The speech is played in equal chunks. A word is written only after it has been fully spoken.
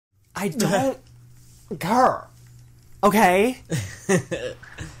I don't care. Okay?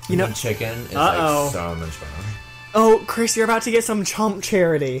 You know, chicken is like so much fun. Oh, Chris, you're about to get some chump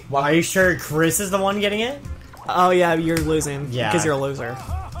charity. Well, are you sure Chris is the one getting it? Oh, yeah, you're losing. Yeah. Because you're a loser.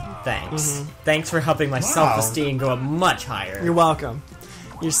 Thanks. Thanks for helping my self-esteem go up much higher. You're welcome.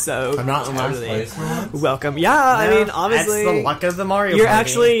 You're so I'm not in last place. welcome. Yeah, I mean, obviously... That's the luck of the Mario You're Party.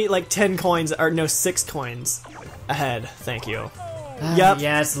 actually, like, 10 coins, or no, 6 coins ahead. Thank you. Yep.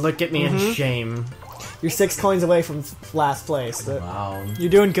 Yes, look at me in shame. You're 6 coins away from last place. But Wow. you're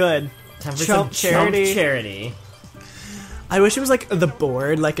doing good. Time for Chump some charity. Chump charity. I wish it was like the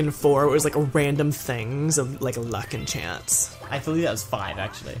board, like in 4, it was like random things of like luck and chance. I believe that was 5,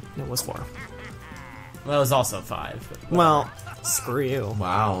 actually. It was 4. Well, it was also 5. Well, screw you.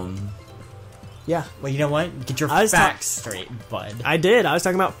 Wow. Yeah. Well, you know what? Get your I was facts straight, bud. I did. I was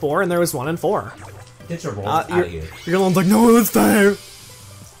talking about 4, and there was 1 and 4. Get your rolls out of here. You're gonna like, no, it's there.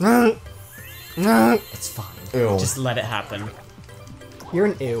 It's fine. Ew. Just let it happen. You're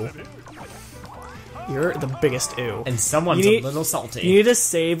an ew. You're the biggest ew. And someone's You need- a little salty. You need to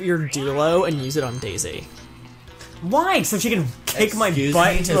save your duo and use it on Daisy. Why? So she can kick my Excuse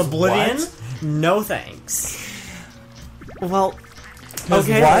butt me, into his oblivion? what? No thanks. Well, His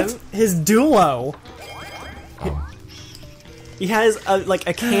okay, what? then. His duo. Oh. He has like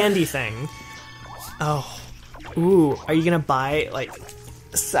a candy thing. Oh, ooh, are you gonna buy like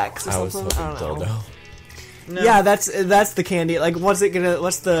sex or I was something? hoping I don't know. dildo. No. Yeah, that's the candy. Like, what's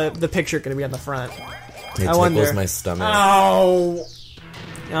the picture gonna be on the front? It I wonder. tickles my stomach. Oh,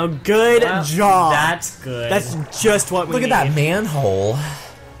 Oh, good job. that's good. That's just what we Look need. at that manhole.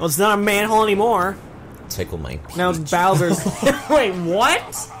 Well, it's not a manhole anymore. Tickle my peach. Now it's Bowser's. Wait,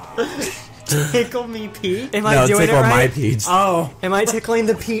 what? Tickle me, Pete? Am I No, doing it tickle my right? peach. Oh, Am I tickling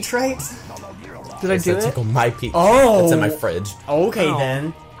the peach right? Did I do it? Tickle my peach. Oh. It's in my fridge. okay Oh.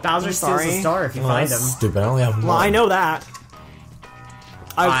 then. Bowser I'm steals sorry. the star if you Oh, find that's him. stupid. I only have one. Well, I know that.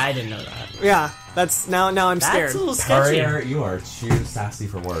 I didn't know that. Yeah, that's now I'm That's scared. a little sketchy. Courier, you are too sassy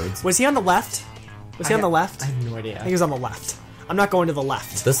for words. Was he on the left? Was he on the left? I I have no think idea. he was on the left. I'm not going to the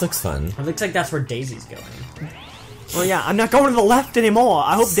left. This looks fun. It looks like that's where Daisy's going. Well, yeah, I'm not going to the left anymore.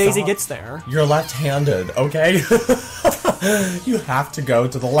 I hope Daisy gets there. You're left-handed, okay? You have to go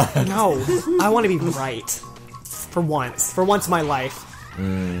to the left. No, I want to be right. For once. For once in my life.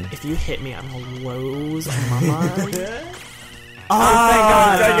 If you hit me, I'm gonna lose my mind. Oh, thank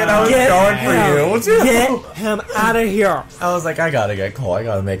God. Dang it, I was Get going for you. Get him out of here. I was like, I gotta get Cole. I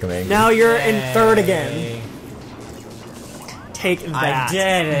gotta make him angry. Now you're in third again. Take that. I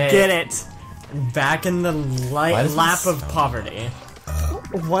did it. Get it. Back in the Why does lap this of sound- poverty.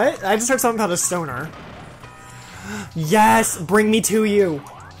 What? I just heard something about a stoner. Yes, bring me to you.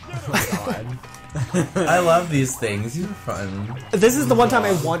 I love these things. These are fun. This is the one time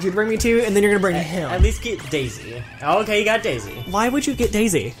I want you to bring me to, and then you're gonna bring At him. least get Daisy. Okay, you got Daisy. Why would you get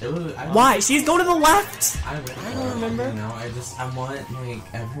Daisy? Why? She's going to the left. I don't remember. No, I want like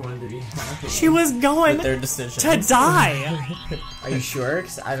everyone to be happy. She was going with their decision. to die. Are you sure?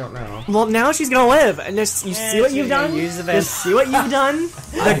 'Cause I don't know. Well, now she's gonna live, and just, you see what she's you've gonna done. use the You best. see what you've done.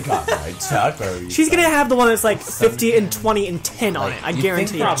 I got my tucker. She's gonna have the one that's like 50 and 20 and 10 on it. I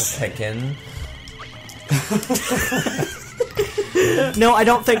guarantee you. it. Chicken. No, I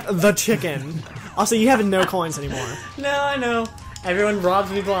don't think the chicken. Also, you have no coins anymore. No, I know. Everyone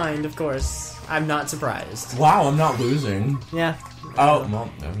robs me blind, of course. I'm not surprised. Wow, I'm not losing. Yeah. Oh,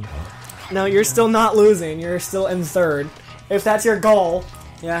 well, okay. No, you're still not losing. You're still in third. If that's your goal.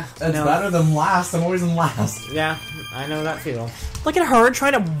 Yeah. That's no. better than last. I'm always in last. Yeah, I know that feel. Look at her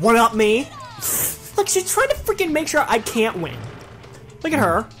trying to one-up me. Look, she's trying to freaking make sure I can't win. Look at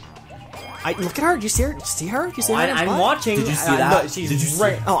her. Look at her. Do you see her? See her? Do you see her? I'm watching. Did you see that? She's Did you see-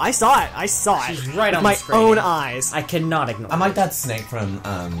 right. Oh, I saw it. I saw it. She's right with on my the screen. own eyes. I cannot ignore. I'm like that snake from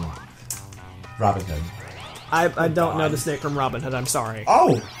Robin Hood. I don't know the snake from Robin Hood. I'm sorry.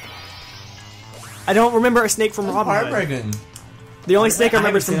 Oh, I don't remember a snake from Robin Hood. heartbreaking. The only snake I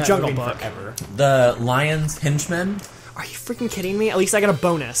remember haven't is from seen that Jungle movie Book. forever. The lion's henchmen. Are you freaking kidding me? At least I got a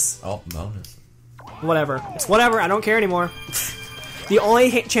bonus. Oh, bonus. Whatever. It's whatever. I don't care anymore. The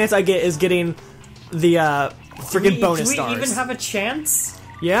only chance I get is getting the freaking bonus do we stars. even have a chance?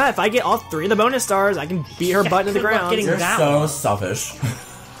 Yeah, if I get all 3 of the bonus stars, I can beat her butt into the good luck ground. getting You're that so one. selfish.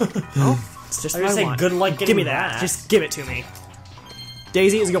 It's just I what was I gonna say, want. good luck getting Give me that. that. Just give it to me.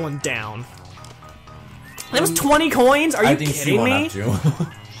 Daisy is going down. That was 20 coins? Are I you think she kidding won me? up you.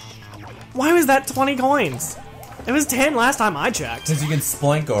 Why was that 20 coins? It was 10 last time I checked. Because you can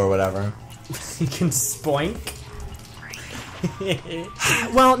splinko or whatever. You can spoink.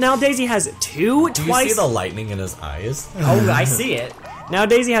 Well, now Daisy has 2 Do you twice. see the lightning in his eyes? Oh, I see it. Now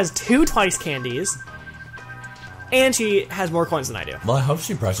Daisy has 2 twice candies. And she has more coins than I do. Well, I hope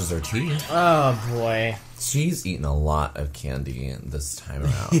she brushes her teeth. Oh boy. She's eaten a lot of candy this time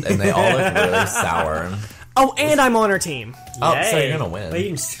around, and they all look really sour. Oh, and I'm on her team. Oh, Yay. so you're gonna win. Well, you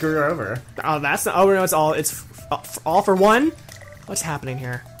can screw her over. Oh, that's not. Oh no, it's all for one. What's happening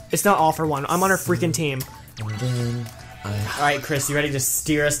here? It's not all for one. I'm on her freaking team. And then Alright, Chris, you ready to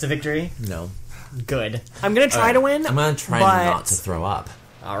steer us to victory? no. Good. I'm gonna try to win. I'm gonna try but not to throw up.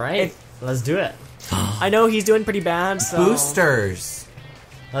 Alright, let's do it. I know he's doing pretty bad. So Boosters.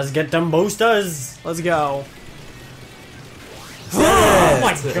 Let's get them boosters. let's go. Oh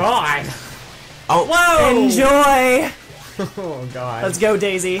my god. Oh, Whoa. Enjoy. Oh god. Let's go,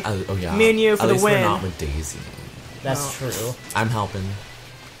 Daisy. Oh yeah. Me and you for At the least we're win. not with Daisy. That's true. I'm helping.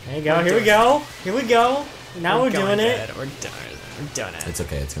 There you go. Here we go. Here we go. Now we're doing it. We're doing it. We're doing it. It's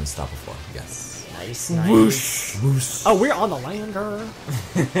okay. It's gonna stop before. Yes. Nice, nice. Whoosh. Whoosh. Oh, we're on the lander.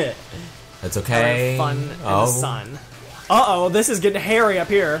 It's okay. Fun in the sun. Uh-oh, this is getting hairy up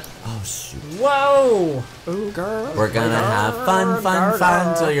here. Oh shoot. Whoa. Ooh, girl. We're gonna have fun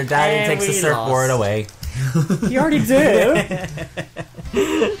until your daddy And takes the we surfboard lost. away. You already did.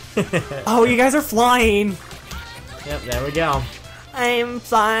 Oh, you guys are flying. Yep, there we go. I'm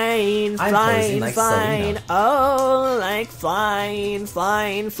flying, I'm flying, posing like flying. Selena. Oh, like flying,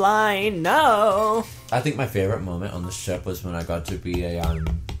 flying, flying. No. I think my favorite moment on the ship was when I got to be a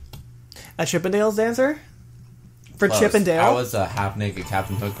Chippendales dancer? For close. Chippendale? I was a half-naked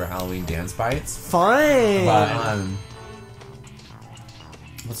Captain Hook for Halloween dance bites. Fine. But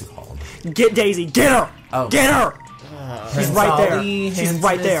what's it called? Get Daisy. Get her. Oh. Get her. She's right there. She's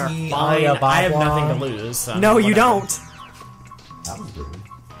right there. Fine, I have nothing to lose. So No, you whatever. don't. That was rude.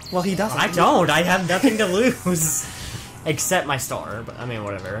 Well, he doesn't. I don't. I have nothing to lose. Except my star, but I mean,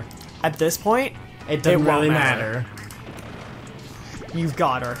 whatever. At this point, It doesn't won't really matter. matter. you've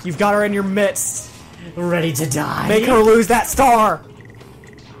got her. You've got her in your midst. Ready to die. Make her lose that star.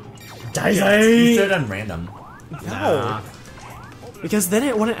 You Daisy! should have done random. Nah. Because then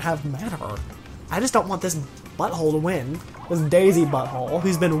it wouldn't have matter. I just don't want this butthole to win. This Daisy butthole,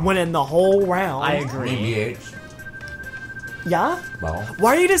 who's been winning the whole round. I agree. BBH. Yeah? Well.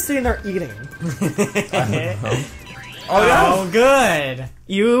 Why are you just sitting there eating? Oh, good.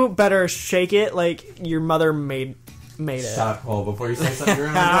 You better shake it like your mother made it. Stop, Cole, before you say something.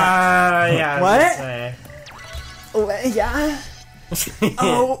 Yeah. I was What? gonna say. Oh, yeah?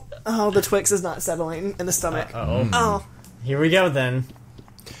 Oh, the Twix is not settling in the stomach. Uh-oh. Oh, Here we go then.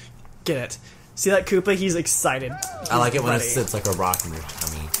 get it. See that Koopa? He's excited. I like it when it Ready. sits like a rock in your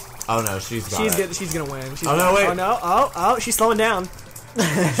tummy. Oh no, she's got She's it. good. She's gonna win. She's Oh, no, wait. Oh no! Oh, she's slowing down.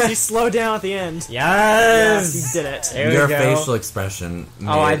 She slowed down at the end. Yes. She did it. There we Your go. facial expression made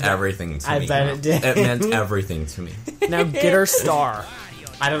I bet- everything to I me. bet it did. It meant everything to me. Now get her star.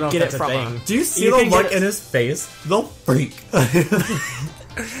 I don't know Get if it that's a from thing. her. Do you see You the can look get it- in his face? The freak.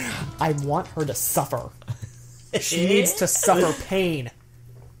 I want her to suffer. She needs to suffer pain.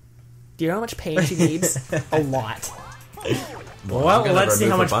 Do you know how much pain she needs? A lot. Well, I'm gonna let's see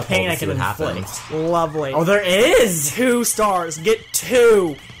how remove much her butthole pain to I see can what happens. inflict. Lovely. Oh, there is! 2 stars. Get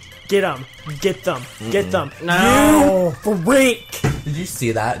 2. Get them. Get them. Get them. No. You freak. Did you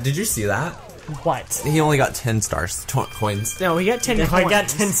see that? Did you see that? What? He only got 10 stars. Coins. No, he got 10 If coins. I got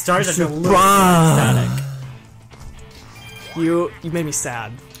 10 stars, I'd be a little Bruh. ecstatic. You made me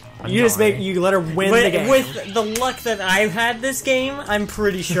sad. I'm You just sorry. make you let her win the game. With the luck that I've had this game, I'm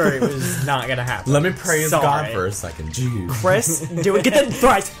pretty sure it was not gonna happen. Let me praise God Sorry. for a second. Jeez. Chris, do it. Get that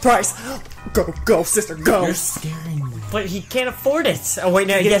thrice. Go, sister, go. You're scaring me. But he can't afford it. Oh wait,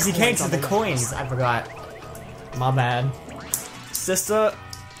 no, You get yes, he can coins because on the the coins. I forgot. My bad. Sister,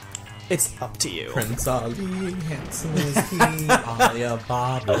 it's up to you. Prince Ali, handsome as he,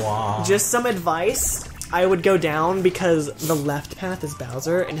 Alibaba. Just some advice. I would go down because the left path is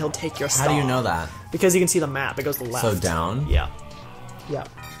Bowser, and he'll take your star. How do you know that? Because you can see the map. It goes to the left. So down? Yeah. Yeah.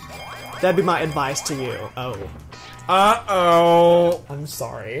 That'd be my advice to you. Oh. Uh-oh. I'm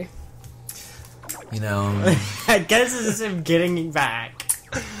sorry. You know, I guess this is him getting back.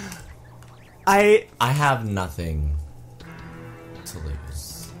 I... I have nothing to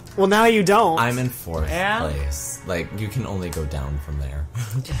lose. Well, now you don't. I'm in 4th Yeah? place. Like, you can only go down from there.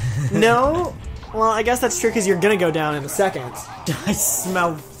 No? Well, I guess that's true because you're gonna go down in a second. I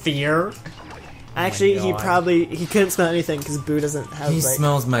smell fear. Actually, God. he couldn't smell anything because Boo doesn't have, He like...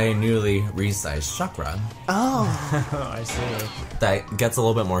 smells my newly resized chakra. Oh. Oh, I see. That gets a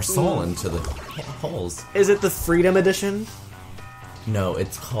little bit more soul into the holes. Is it the Freedom Edition? No,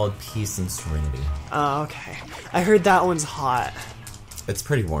 it's called Peace and Serenity. Oh, okay. I heard that one's hot. It's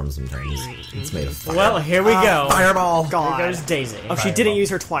pretty warm sometimes. It's made of fire. Well, here we go. Fireball. God. Here goes Daisy. Oh, she didn't use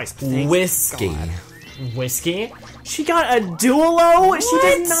her twice. Thank Whiskey. God. Whiskey? She got a duolo? She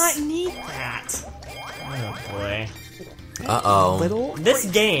did not need that. Oh, boy. Uh-oh. Little. This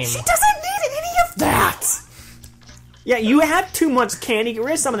game. She doesn't need any of that! Yeah, you have too much candy. Get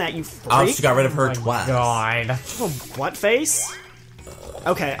rid of some of that, you freak. Oh, she got rid of her twice. God. Oh, butt face?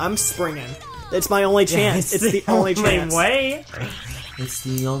 Okay, I'm springing. It's my only chance. It's the only chance. way. It's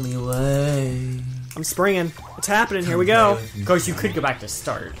the only way. I'm springing. It's happening. Here we go. Of course, you could go back to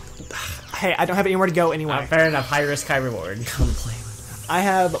start. Hey, I don't have anywhere to go anyway. Fair enough. High risk, high reward. Come play with I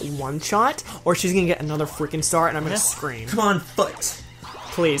have one shot, or she's gonna get another freaking star, and I'm gonna scream. me. Come on, foot.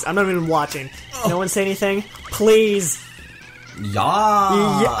 Please, I'm not even watching. No one say anything. Please. Yeah.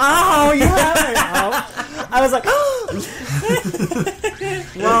 Oh, you have it. Oh. I was like,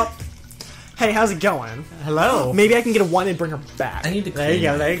 well, hey, how's it going? Hello. Maybe I can get a 1 and bring her back. I need to There you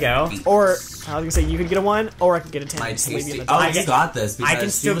go. There you go. Or, I was gonna say, you could get a 1, or I could get a 10. My Just leave you tasty. in the Oh, dark. you got this because I can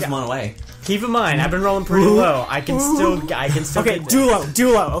she still was get- one away. Keep in mind, I've been rolling pretty low. I can still. Okay, get this.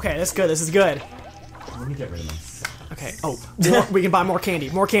 duo. Okay, that's good. This is good. Let me get rid of my. Okay. Oh, we can buy more candy.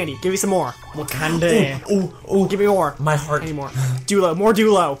 More candy. Give me some more. Wakanda. Oh, Give me more. my heart. I need more. Dulo. More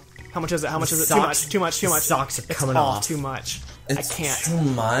Dulo. How much is it? How much is it? Too Socks- much. Too much. Too much. socks are It's coming all off. too much. It's I can't. too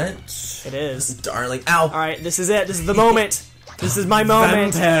much. It is. Darling. Ow. All right. This is it. This is the moment. This is my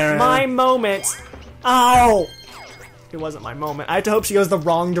moment. Vampire. My moment. Ow. It wasn't my moment. I have to hope she goes the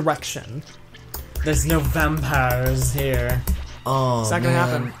wrong direction. There's no vampires here. Oh, It's not gonna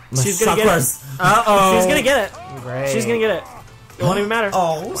happen. My She's gonna get it. chakras. Uh-oh. She's gonna get it. Great. She's gonna get it. It won't even matter.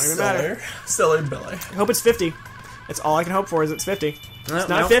 Oh, Won't even matter. Silly Billy. I hope it's 50. It's all I can hope for is it's 50. No, It's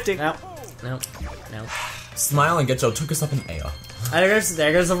not no, 50. No. No. Smile and get Joe took us up in air.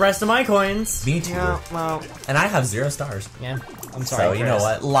 There goes the rest of my coins. Me too. Yeah, well, And I have 0 stars. Yeah. I'm sorry. So you know Chris.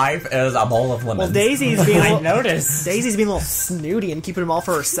 what? Life is a bowl of lemons. well, Daisy's being a I little, noticed. Daisy's being a little snooty and keeping them all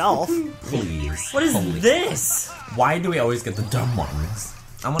for herself. Please. What is Holy- this? Why do we always get the dumb ones?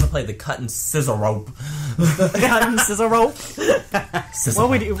 I want to play the cut and scissor rope. Gun, scissor rope. Scissor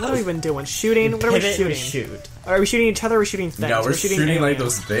What rope. have we been doing? Shooting? What are we Pivot and shooting? shoot. Are we shooting each other or are we shooting things? No, we're shooting like aliens.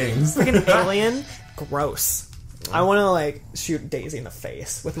 those things. Freaking alien? Gross. I want to, like, shoot Daisy in the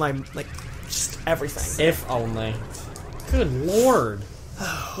face with my, like, just everything. If only. Good lord.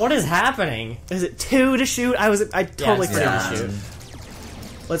 What is happening? Is it 2 to shoot? I totally it's forgot. two to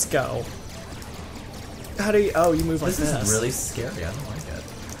shoot. Let's go. How do you... Oh, you move like This this. is really scary. I don't like it.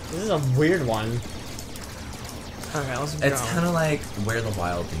 This is a weird one. Okay, let's go. It's kind of like where the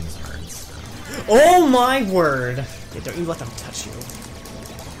wild things are and stuff. Oh my word! Yeah, don't you let them touch you.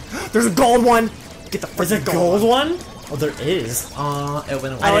 There's a gold one! Get the There's a freaking gold one? Oh, there is. It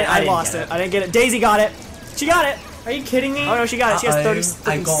went away. I didn't lost get it. it. I didn't get it. Daisy got it. She got it. Are you kidding me? Oh no, she got it. She has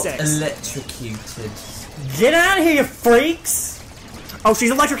I got 36. electrocuted. Get out of here, you freaks! Oh,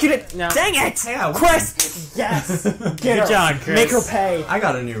 she's electrocuted. No. Dang it! Yeah, Chris! Yes! Get her. Good job, Chris. Make her pay. I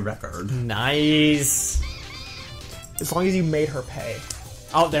got a new record. Nice. As long as you made her pay.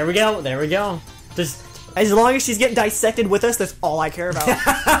 Oh, there we go. There we go. Just As long as she's getting dissected with us, that's all I care about.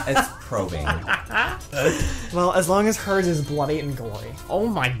 It's probing. Well, as long as hers is bloody and gory. oh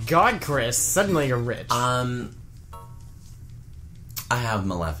my god, Chris! Suddenly you're rich. I have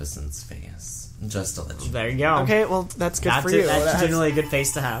Maleficent's face. Just to let you know. there you go. Okay, well, that's good That's for you. That's That's generally a good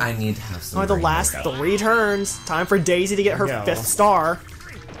face to have. I need to have some. only the brain last makeup. 3 turns. Time for Daisy to get her Go. 5th star.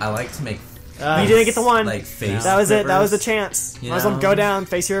 I like to make You didn't get the one. like face. That was it. That was the rippers. chance. You Might as well know? go down,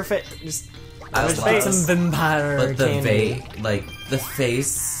 face your face. Just I There's love face. it. Some vampire But the candy. the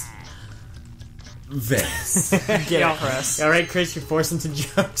face. Vase. get it, Chris. Alright, Chris, you're forcing some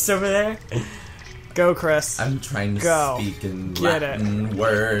jokes over there. Go, Chris. I'm trying to Go. speak in Get Latin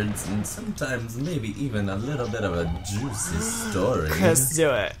words and sometimes maybe even a little bit of a juicy story. Chris, do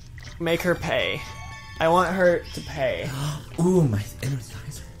it. Make her pay. I want her to pay. Ooh, my inner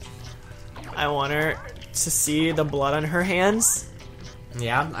thighs are. I want her to see the blood on her hands.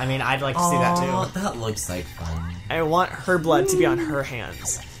 Yeah, I mean, I'd like to see that Oh, too. that looks like fun. I want her blood to be on her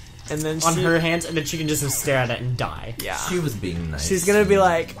hands. And then On she, her hands, and then she can just stare at it and die. yeah. She was being nice. She's gonna be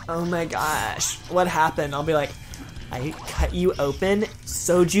like, oh my gosh, what happened? I'll be like, I cut you open,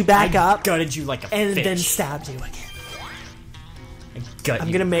 sewed you back up, Gutted you like a and fish. then stabbed you again. Gut I'm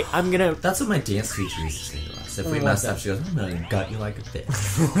you. gonna That's what my dance teacher used to say to us. If we What messed was up, she goes, I'm gonna gut you like a fish.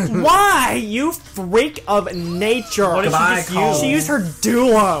 Why? You freak of nature. What did she Goodbye, just Cole. use? She used her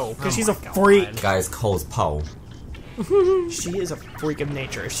duo because she's a God. freak. Guys, Cole's Poe. She is a freak of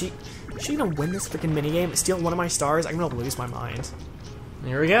nature. Is she gonna win this freaking minigame? Steal one of my stars? I'm gonna lose my mind.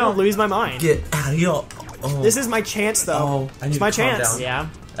 Here we I'm go. gonna lose my mind. Get out of here. This is my chance, though. Oh, I need it's my to calm chance. down. Yeah.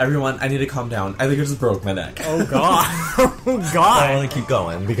 Everyone, I need to calm down. I think I just broke my neck. Oh god. Oh I God. want to keep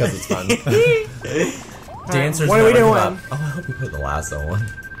going because it's fun. Dancers What are we never give doing? up. Oh, I hope you put the lasso one.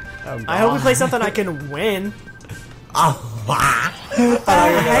 Oh, god. I hope we play something I can win. Oh, What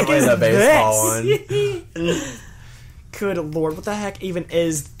the heck play is the baseball this? Good lord, what the heck even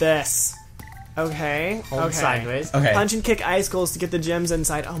is this? Okay. Hold okay. sideways. Okay. Punch and kick icicles to get the gems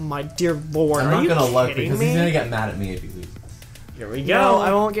inside. Oh my dear lord. I'm Are not you gonna look kidding because me? he's gonna get mad at me if you leave. Here we go. No,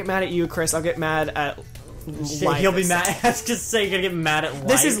 I won't get mad at you, Chris. I'll get mad at life. He'll be mad. I was just saying, you're gonna get mad at life.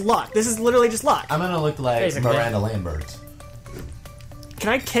 This is luck. This is literally just luck. I'm gonna look like Basically. Miranda Lambert. Can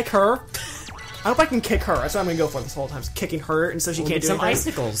I kick her? I hope I can kick her. That's what I'm gonna go for this whole time. Is kicking her, and so she can't Get do some anything.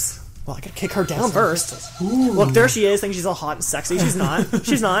 icicles. Well, I gotta kick her down first. Look, there she is. Thinking she's all hot and sexy. She's not.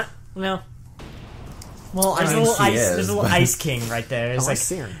 She's not. No. Well, There's a little ice. There's a little ice king right there. It's I like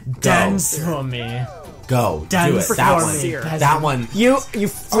see her. dance for me. Go. Dance Do it. That for one. me. That one. You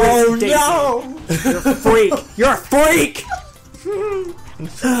freak, Daisy. You're a freak. You're a freak.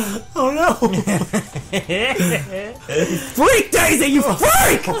 Oh no. Freak, Daisy. You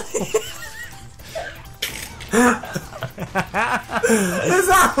freak. You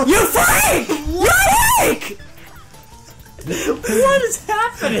freak. You freak. What is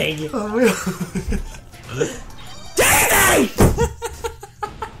happening? Daisy.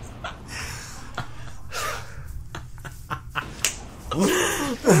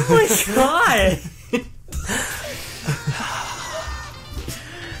 Oh my god!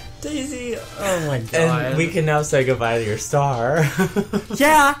 Daisy, oh my god. And we can now say goodbye to your star.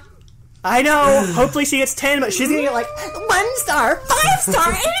 Yeah. I know. Hopefully she gets 10, but she's gonna get like 1 star, 5 star,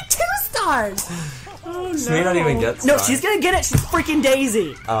 and 2 stars. oh, She may not even get No, star. she's gonna get it. She's freaking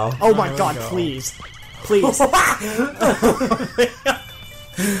Daisy. Oh. Oh my god, please. Please. That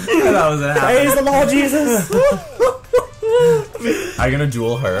was it. Praise the Lord Jesus. Are you gonna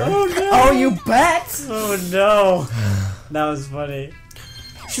duel her? Oh, you bet. Oh no. That was funny.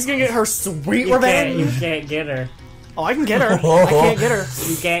 She's gonna get her sweet You revenge. can't get her. Oh, I can get her. I can't get her.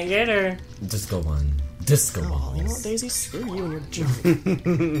 You can't get her. Disco one. Disco Oh, you know what, balls. Daisy? Screw you and your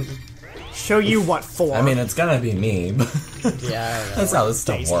junk. Show you what for. I mean, it's gonna be me, but Yeah, that's how this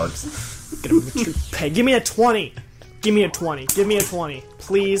stuff Daisy. works. Get him a true pay. Give me a 20. Give me a 20. Give me a 20.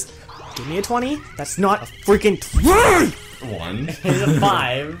 Please. Give me a 20. That's not a freaking 20. One. He's a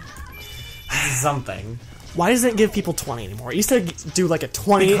 5. This is something. Why doesn't it give people 20 anymore? It used to do like a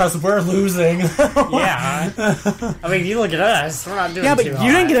 20. Because we're losing. Yeah. I mean, you look at us. We're not doing Yeah, but too you hot.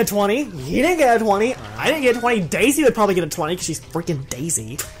 didn't get a 20. You didn't get a 20. I didn't get a 20. Daisy would probably get a 20 because she's freaking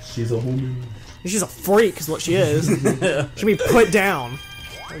Daisy. She's a woman. She's a freak, is what she is. She'll be put down.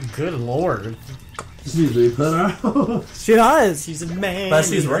 Good lord. She's a put her. She does. She's a man. But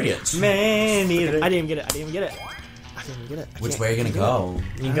she's rich. Man eater. I didn't even get it. I didn't even get it. I didn't even get it. I Which can't- way are you gonna go?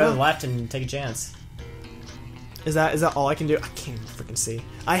 You go to the left and take a chance. Is that all I can do? I can't even freaking see.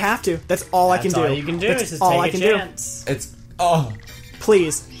 I have to. That's all I can That's do. all you can do. That's is just all take I a can chance. It's oh.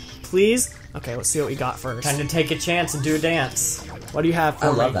 Please. Please. Okay, let's see what we got first. Time to take a chance and do a dance. What do you have for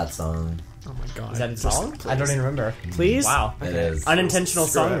I me? love that song. Oh my god. Is that a song? Please. I don't even remember. Please? Wow. It is. Unintentional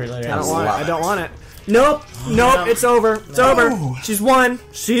Screw song it. related. I don't want it. Love I it. don't want it. Nope. Nope. It's over. It's over. She's won.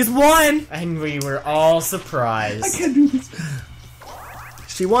 She's won. And we were all surprised. can't do this.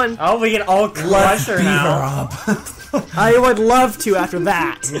 She won. Oh, we can all crush her now. up. I would love to after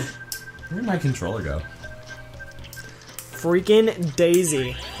that. Where'd my controller go? Freaking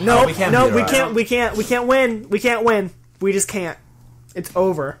Daisy. No, we can't no, beat her we up. can't. We can't. We can't win. We can't win. We just can't. It's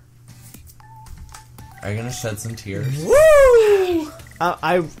over. Are you gonna shed some tears? Woo!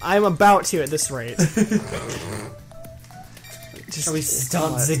 I'm about to at this rate. Just We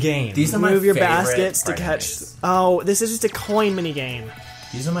stopped the game. These are my move your favorite baskets to Friday catch. nights. Oh, this is just a coin mini game.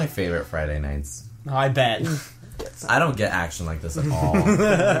 These are my favorite Friday nights. Oh, I bet. I don't get action like this at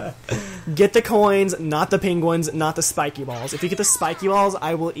all. Get the coins, not the penguins, not the spiky balls. If you get the spiky balls,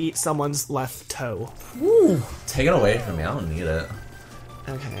 I will eat someone's left toe. Take it away from me. I don't need it.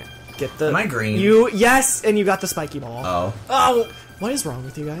 Okay. Get the. Am I green? Yes, and you got the spiky ball. Oh. Oh! What is wrong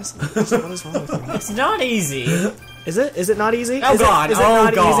with you guys? What is wrong with you? It's not easy. Is it? Is it not easy? Oh is god. It, is it Oh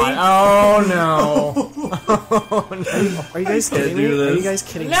not god. easy? Oh no. Are you guys kidding me? do this. Are you guys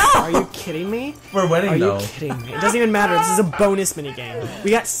kidding me? No! Are you kidding me? We're winning Are you though. kidding me? It doesn't even matter. This is a bonus minigame.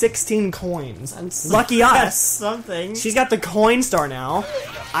 We got 16 coins. Lucky That's us. something. She's got the coin star now.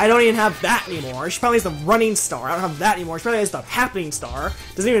 I don't even have that anymore. She probably has the running star. I don't have that anymore. She probably has the happening star.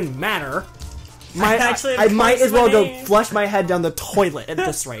 Doesn't even matter. Actually, I might as well go points flush my head down the toilet at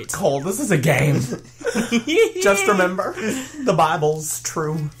this rate. Cole, this is a game. Just remember, the Bible's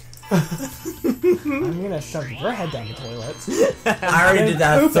true. I'm gonna shove your head down the toilet. I already did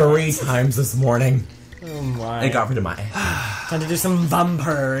that 3 times this morning. Oh my. It got rid of my... Time to do some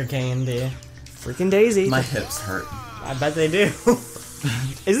bumper candy. Freaking Daisy. My hips hurt. I bet they do.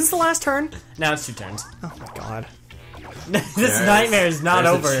 Is this the last turn? Now it's 2 turns. Oh my god. This nightmare is not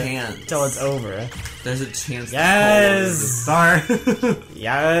there's a over chance. until it's over. There's a chance Yes! to fall over the star.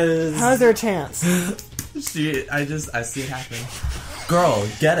 Yes. How's there a chance? I see it happening. Girl,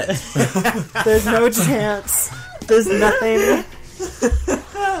 get it. There's no chance. There's nothing.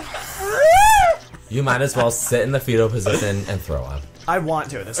 You might as well sit in the fetal position and throw up. I want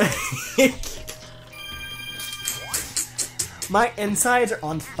to this way. My insides are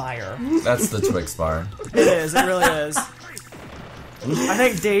on fire. That's the Twix bar. It is. It really is. I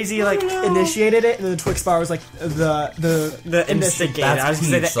think Daisy like initiated it, and then the Twix bar was like the instigator. instigator. I was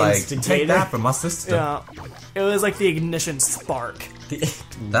gonna say the Like, instigator. take that from my sister. Yeah, it was like the ignition spark.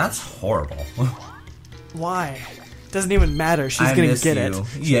 That's horrible. Why? Doesn't even matter. She's I gonna miss get you.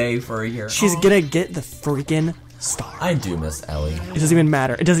 it. Yay for a year. She's gonna get the freaking star. I do miss Ellie. It doesn't even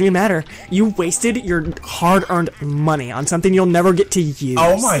matter. It doesn't even matter. You wasted your hard-earned money on something you'll never get to use.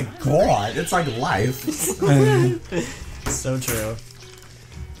 Oh my god, it's like life. So true.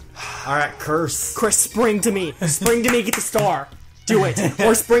 Alright, curse. Chris, spring to me. Spring to me, get the star. Do it.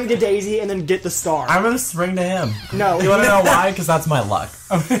 Or spring to Daisy and then get the star. I'm gonna spring to him. No. You wanna know why? Because that's my luck.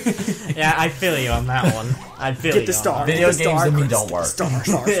 Yeah, I feel you on that one. I feel Get you the on star. that. Video Get the games star, and me Chris. don't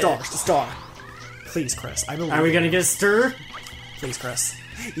work. Star. Please, Chris. I believe Are we in gonna you. get a stir? Please, Chris.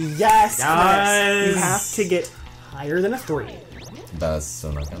 Yes, Chris. Yes. You have to get higher than a 3. That's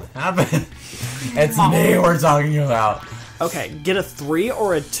still not gonna happen. It's me we're talking about. Okay, get a 3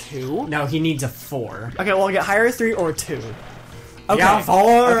 or a 2. No, he needs a 4. Okay, well, get higher a 3 or a 2. Okay. Yeah,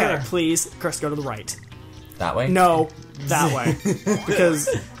 4. Okay, please, Chris, go to the right. That way? No, that way. Because,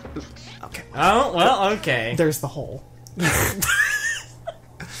 okay, Oh, well, okay. there's the hole.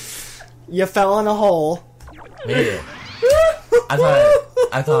 You fell in a hole. Maybe. I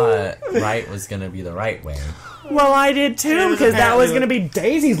thought right was gonna be the right way. Well, I did too, It was because that was apparently going to be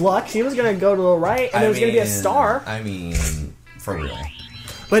Daisy's luck. She was going to go to the right, and there was going to be a star. I mean, for real.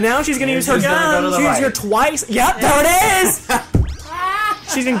 But now she's going to use her she's gonna go to gun. the She used her right. twice. Yep, there it is.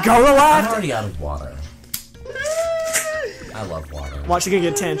 She's going to go to the I'm left. already out of water. I love water. Watch, she's going to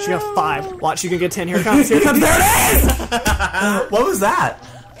get 10. She got 5. Watch, she's going to get 10. Here it comes. Here it comes. There it is. What was that?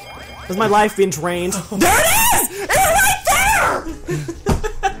 That's my life being drained. There it is. It's right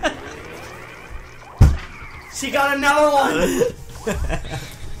there. She got another one.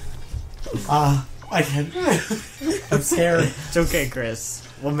 I can't. I'm scared. It's okay, Chris.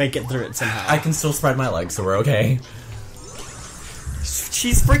 We'll make it through it somehow. I can still spread my legs, so we're okay.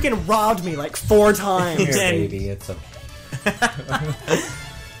 She's freaking robbed me like 4 times. Here, And baby, it's okay.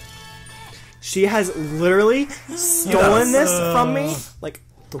 she has literally stolen this from me like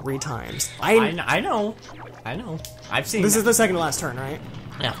 3 times. I know. I've seen This that. is the second to last turn, right?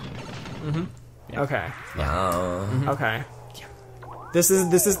 Yeah. Okay. Yeah. Okay. This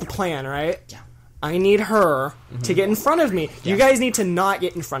is the plan, right? Yeah. I need her to get in front of me. You guys need to not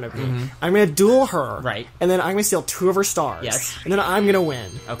get in front of me. I'm gonna duel her. Right. And then I'm gonna steal 2 of her stars. Yes. And then I'm gonna win.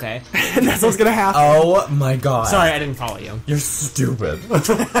 Okay. And that's what's gonna happen. Oh my god. Sorry, I didn't follow you. You're stupid.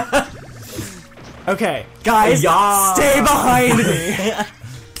 Okay, guys, Yeah. stay behind me.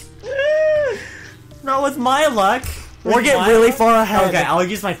 Not with my luck. Or get really far ahead. Okay, I'll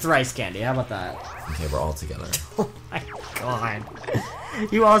use my thrice candy. How about that? Okay, we're all together. My God.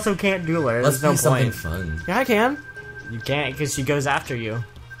 You also can't duel her. Let's There's do no something point. fun. Yeah, I can. You can't because she goes after you.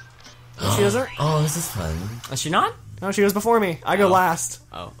 She doesn't. Oh, this is fun. Is she not? No, she goes before me. I go last.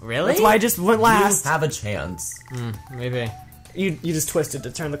 Oh, really? That's why I just went last. You have a chance. Maybe. You just twisted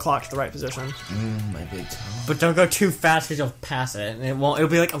to turn the clock to the right position. My big toe. But don't go too fast because you'll pass it. And it won't. It'll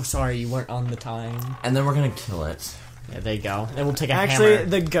be like, oh, sorry, you weren't on the time. And then we're gonna kill it. Yeah, there you go. Then we'll take a Actually, hammer.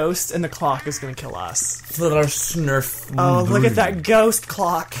 the ghost and the clock is gonna kill us. Little snurf. Oh, look at that ghost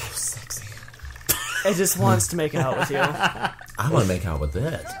clock. Sexy. It just wants to make out with you. I want to make out with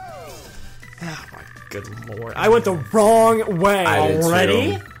it. Oh my good lord. I went the wrong way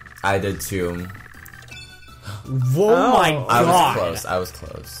already. I did too. Whoa, Oh. my I God. was close. I was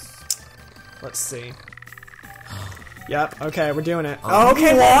close. Let's see. Yep, okay, we're doing it. Oh,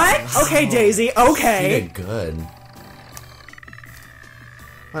 Okay, what? Okay, Daisy, You okay. did good.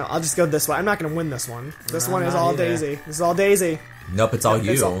 Well, I'll just go this way. I'm not gonna win this one. This one is not all either. Daisy. This is all Daisy. Nope, it's all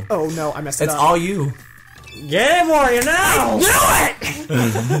you. It's all- oh no, I messed it It's up. all you. Get him, Warrior, now! Do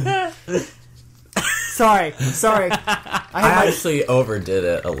it! Sorry. I I had my actually overdid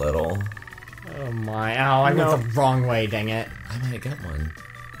it a little. Oh my, ow, I No. went the wrong way, dang it. I might get one.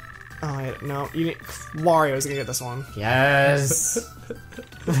 Oh, wait, no. Wario's gonna get this one. Yes.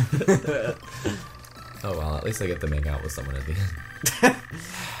 Oh well, at least I get to make out with someone at the end.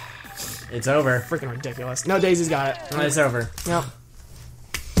 It's over. Freaking ridiculous. No, Daisy's got it. Oh, it's over. Yep.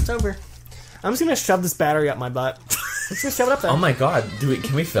 It's over. I'm just gonna shove this battery up my butt. I'm just gonna shove it up there. Oh my god,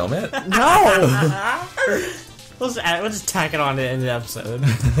 can we film it? No! We'll just tack it on to the end of the episode.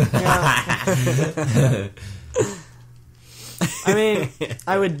 Yeah. I mean,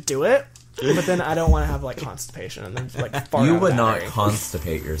 I would do it, but then I don't want to have like constipation and then like fart You out would a not battery.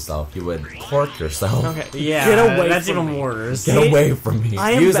 constipate yourself. You would cork yourself. Okay, Yeah, get away that's from even me. worse. Get away from me.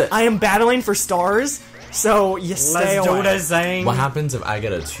 I am Use it. I am battling for stars, so you stay Let's do away. this thing. What happens if I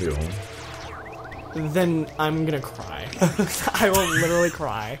get a 2? Then I'm gonna cry. I will literally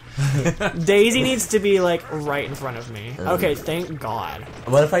cry. Daisy needs to be like right in front of me. Okay, thank God.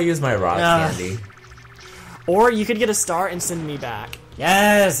 What if I use my rock candy? Or you could get a star and send me back.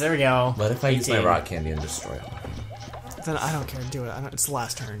 Yes, there we go. What if I use my 18. rock candy and destroy it? Then I don't care. Do it. It's the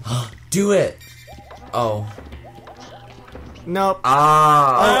last turn. Do it! Oh. Nope.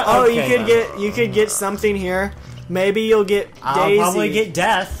 Ah! Oh, okay, you could get something here. Maybe you'll get I'll Daisy. probably get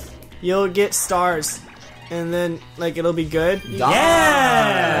death. You'll get stars, and then like it'll be good.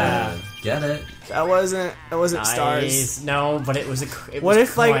 Yeah! Get it? That wasn't stars. Nice. No, but it was What was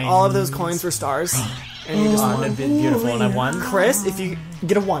if like all of coins. those coins were stars? And you just Oh, won? that'd be beautiful, and I won. Chris, if you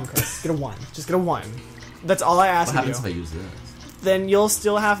get a 1, Chris, get a 1. Just get a 1. That's all I ask What of you. happens if I use this? Then you'll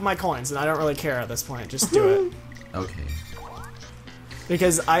still have my coins, and I don't really care at this point. Just do it. Okay.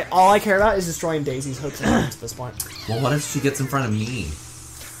 Because all I care about is destroying Daisy's hooks and lines at this point. Well, what if she gets in front of me?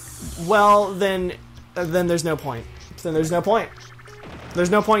 Well, then there's no point. Then there's no point. There's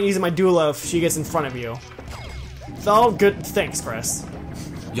no point using my duelo if she gets in front of you. Oh, good. Thanks, Chris.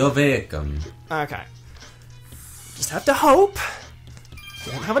 You're welcome. Okay. Just have to hope.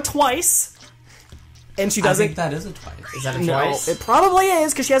 You won't have it twice. And she I doesn't. think that is a twice. Is that a No, twice? it probably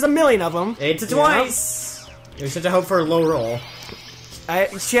is because she has a million of them. It's a twice. You should have hope for a low roll.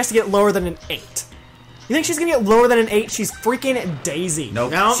 She has to get lower than an 8. You think she's gonna get lower than an 8? She's freaking Daisy.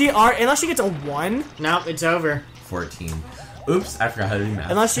 Nope. No. Unless she gets a 1. Nope, it's over. 14. Oops, I forgot how to do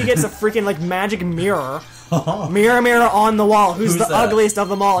math. Unless she gets a freaking like magic mirror. Mirror, mirror on the wall. Who's the that? ugliest of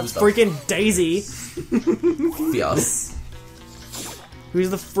them all? Who's It's the- freaking Daisy. Yes. Who's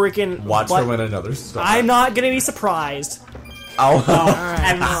the freaking? Watch what? her win another star. I'm not gonna be surprised. Oh.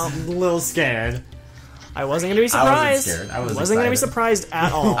 I'm a little scared. I wasn't gonna be I surprised. wasn't scared. I was wasn't gonna be excited. surprised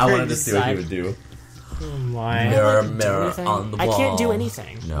at all. I wanted to see what he would do. Oh my. Mirror, Do mirror anything? on the I wall. can't do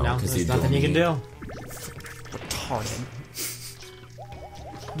anything. No, No, because there's you nothing you can do. Retarded.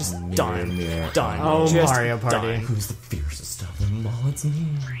 Just Mirror, done. mirror Done. on Oh, Just Mario Party. done. Who's the fiercest of them all? It's me.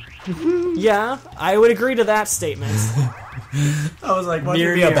 Yeah, I would agree to that statement. I was like, what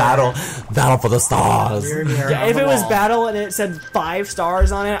Mirror, would be a mirror. battle for the stars. Mirror, mirror Yeah, on if the it was wall. battle and it said 5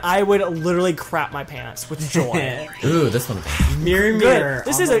 stars on it, I would literally crap my pants with joy. Ooh, this one. Mirror, Good. mirror.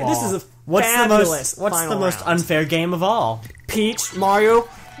 This on is the a this wall. is a What's the fabulous. most final most round. unfair game of all? Peach, Mario,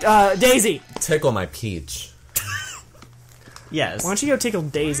 Daisy. Tickle my peach. Yes. Why don't you go tickle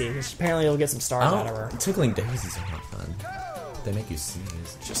Daisy? Because apparently you'll get some stars out of her. Tickling daisies are not fun. They make you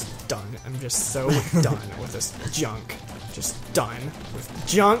sneeze. Just done. I'm just so done with this junk. Just done with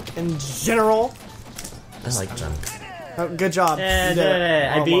junk in general. I like junk. Oh, good job. Yeah, You did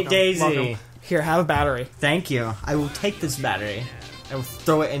it. I beat welcome, Daisy. welcome. Here, have a battery. Thank you. I will take this battery. I will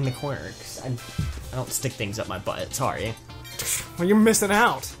throw it in the corner. 'Cause I don't stick things up my butt. Sorry. Well, you're missing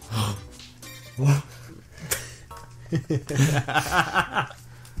out.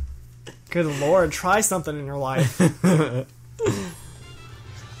 Good lord, try something in your life.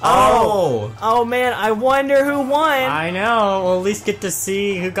 Oh man, I wonder who won. I know. We'll at least get to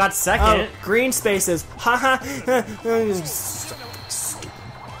see who got second. Oh, green spaces. Haha.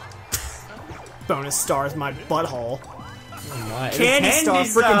 Bonus stars, my butthole. What? Candy star.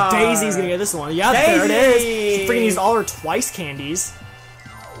 Freaking Daisy's gonna get this one. Yeah, there it is. She freaking used all her twice candies.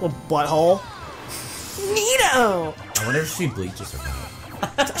 Little butthole. Neato. I wonder if she bleaches or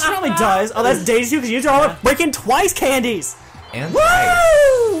not. She probably does. Oh, that's Daisy because you used all her freaking twice candies. And rice.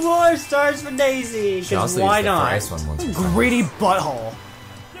 Woo! More stars for Daisy. She Because also why used the not? rice one once, Greedy butthole.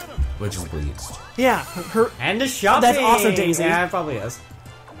 which is bleached. Yeah, her. And the shopping. That's also Daisy. Yeah, it probably is.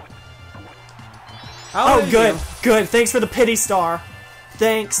 Oh, thank good, you. good. Thanks for the pity star.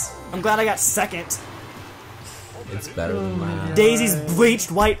 Thanks. I'm glad I got second. It's better than mine. Daisy's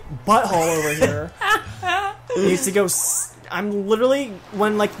bleached white butthole over here. Needs to go. I'm literally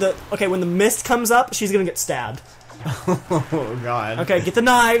when when the mist comes up, she's gonna get stabbed. Oh god. Okay, get the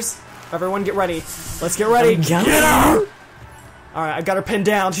knives. Everyone, get ready. Let's get ready. Get her. Alright, I got her pinned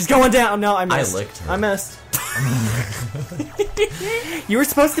down. She's going down. No, I missed. I licked her. I missed. You were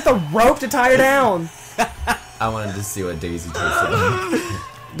supposed to get the rope to tie her down. I wanted to see what Daisy tasted like.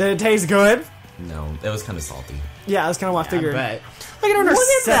 Did it taste good? No, it was kind of salty. Yeah, that's kind of what I figured. But Look at her, look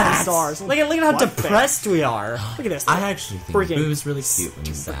at 7 that. stars. Look at how What depressed we are. Look at this. I actually think Freaking Boo was really cute when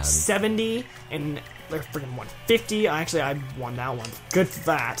he's sad. 70 and like freaking 150. Actually, I won that one. Good for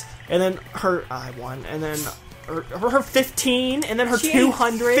that. And then I won. And then her 15. And then her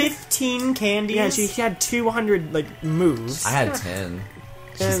 200. 15 candies. Yeah, she had 200 like moves. I had 10.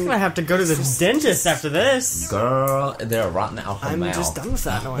 She's gonna have to go to the dentist after this. Girl, they're rotten out her I'm mouth. just done with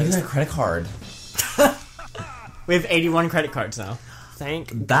that Look at noise. that credit card. We have 81 credit cards now. Thank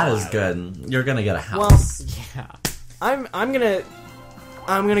That is God. good. You're gonna get a Well, house. Yeah. I'm gonna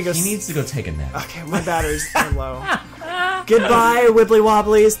go. He needs to go take a nap. Okay, my batteries are low. Goodbye, Wibbly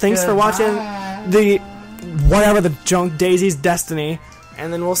Wobblies. Thanks for watching the whatever the junk Daisy's Destiny,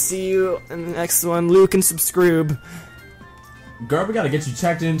 and then we'll see you in the next one. Luke and subscribe. Girl, we gotta get you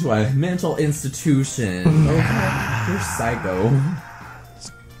checked into a mental institution. Okay, you're psycho.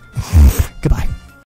 Goodbye.